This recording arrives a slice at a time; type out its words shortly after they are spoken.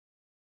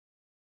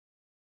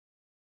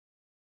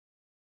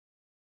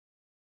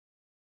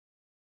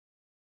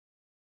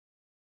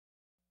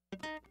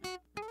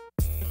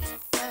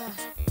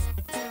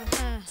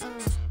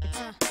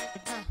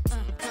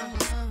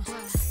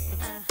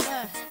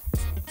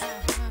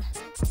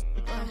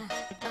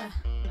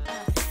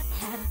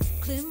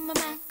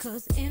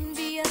Cause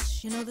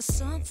envious, you know that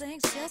some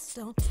things just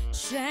don't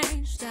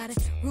change. Started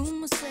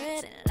rumors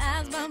spreading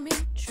lies about me,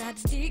 tried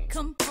to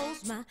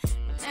decompose my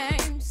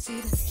name.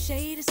 See the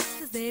shady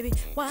sisters, baby,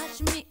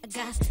 watching me. I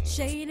got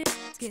shady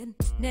getting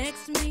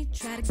next to me,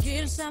 try to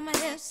get inside my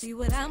head, see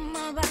what I'm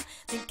about.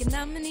 Thinking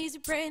I'm an easy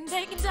prey and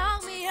they can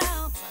dog me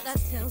out, but I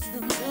tells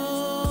them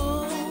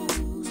no.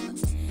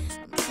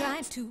 I'm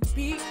trying to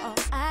be all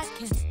I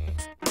can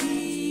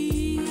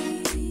be.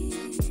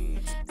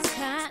 It's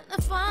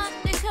kinda fun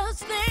because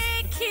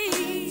they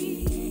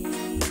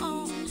keep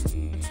on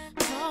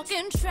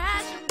talking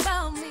trash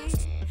about me,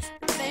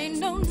 but they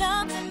know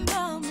nothing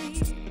about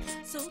me.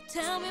 So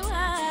tell me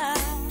why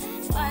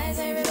is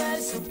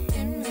everybody so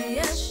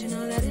envious? You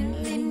know that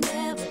envy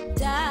never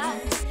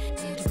dies.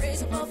 Need to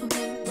raise up off of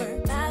me, worry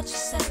about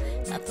yourself,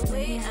 not the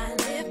way I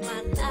live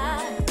my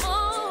life.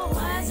 Oh,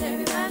 why is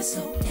everybody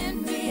so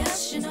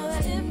envious? You know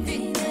that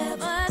envy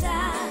never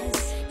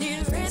dies.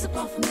 Need to raise up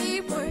off of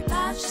me, worry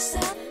about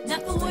yourself,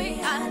 not the way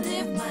I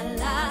live my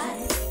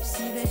life.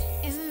 See, they're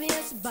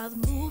envious about the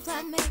moves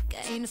I make.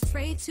 I ain't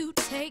afraid to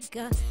take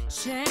a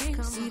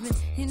chance. Even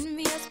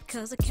envious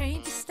because I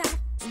can't be stopped.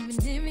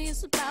 Even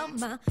envious about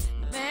my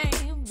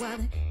man. While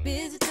they're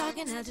busy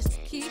talking, I just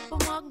keep on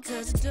walking,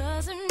 cause it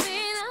doesn't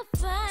mean a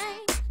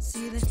thing.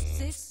 See, the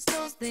six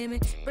stones, they may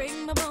break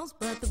my bones,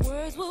 but the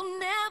words will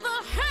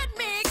never hurt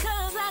me,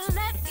 cause I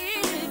let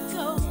it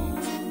go.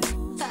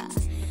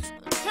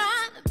 I'm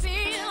trying to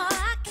be all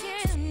I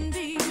can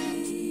be.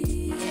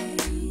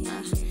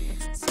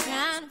 It's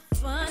kind of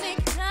funny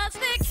cause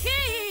they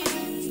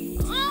keep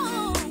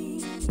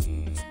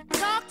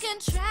talking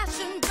trash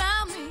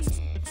about me.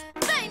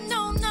 They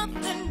know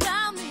nothing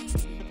about me.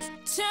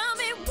 Tell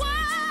me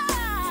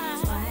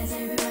why is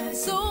everybody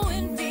so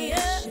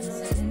envious?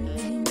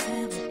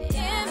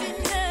 Envy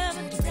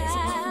never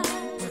dies.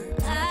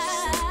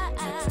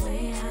 The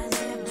way I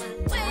live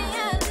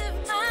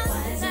my life.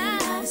 Why is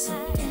everybody so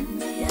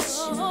envious?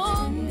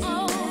 Envy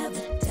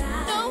never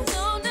dies. No.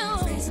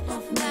 Raise up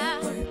off of me,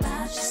 worry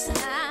about yourself,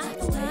 not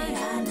the way I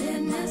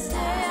live my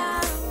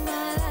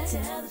life.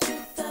 Tell the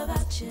truth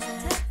about you.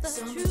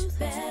 Some truth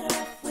better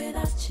off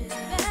without you.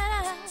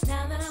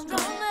 Now that I'm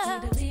grown,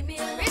 need to leave me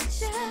alone.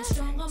 I'm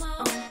strong on my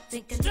own,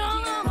 think I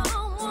strong on my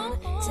own.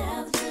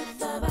 Tell the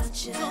truth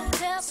about you.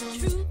 Some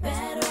truth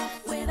better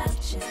off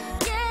without you.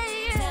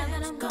 Yeah. Now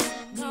that I'm gone,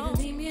 need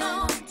to leave me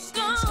alone. I'm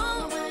strong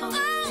on my own,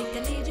 think I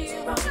need you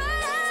wrong.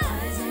 Why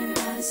is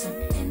everybody so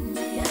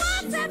envious?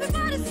 Why's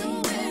everybody so